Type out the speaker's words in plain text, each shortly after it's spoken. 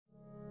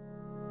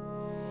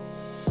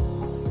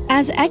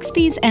As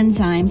XBEE's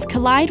enzymes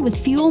collide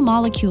with fuel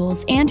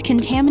molecules and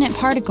contaminant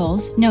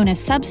particles, known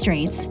as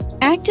substrates,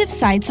 active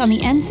sites on the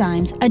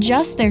enzymes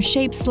adjust their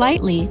shape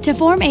slightly to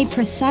form a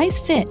precise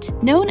fit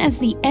known as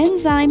the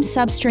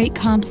enzyme-substrate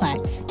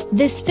complex.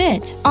 This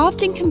fit,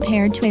 often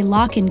compared to a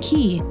lock and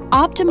key,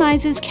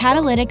 optimizes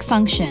catalytic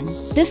function.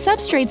 The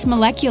substrate's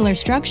molecular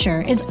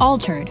structure is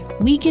altered,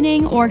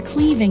 weakening or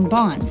cleaving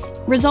bonds,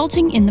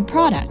 resulting in the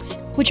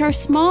products, which are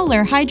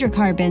smaller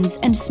hydrocarbons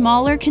and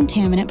smaller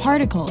contaminant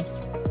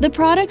particles. The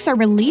products are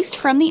released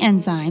from the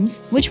enzymes,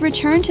 which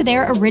return to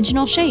their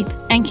original shape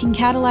and can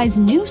catalyze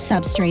new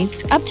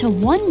substrates up to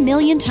 1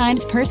 million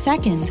times per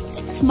second.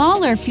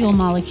 Smaller fuel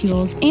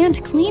molecules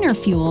and cleaner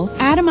fuel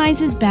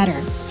atomizes better,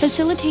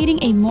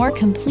 facilitating a more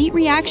complete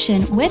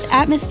reaction with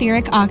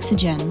atmospheric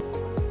oxygen.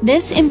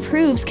 This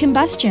improves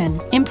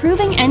combustion,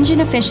 improving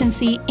engine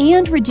efficiency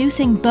and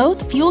reducing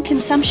both fuel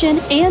consumption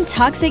and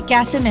toxic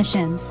gas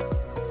emissions.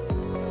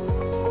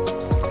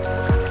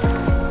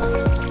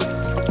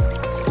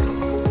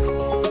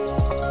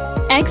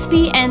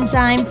 XBEE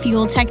Enzyme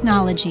Fuel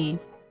Technology.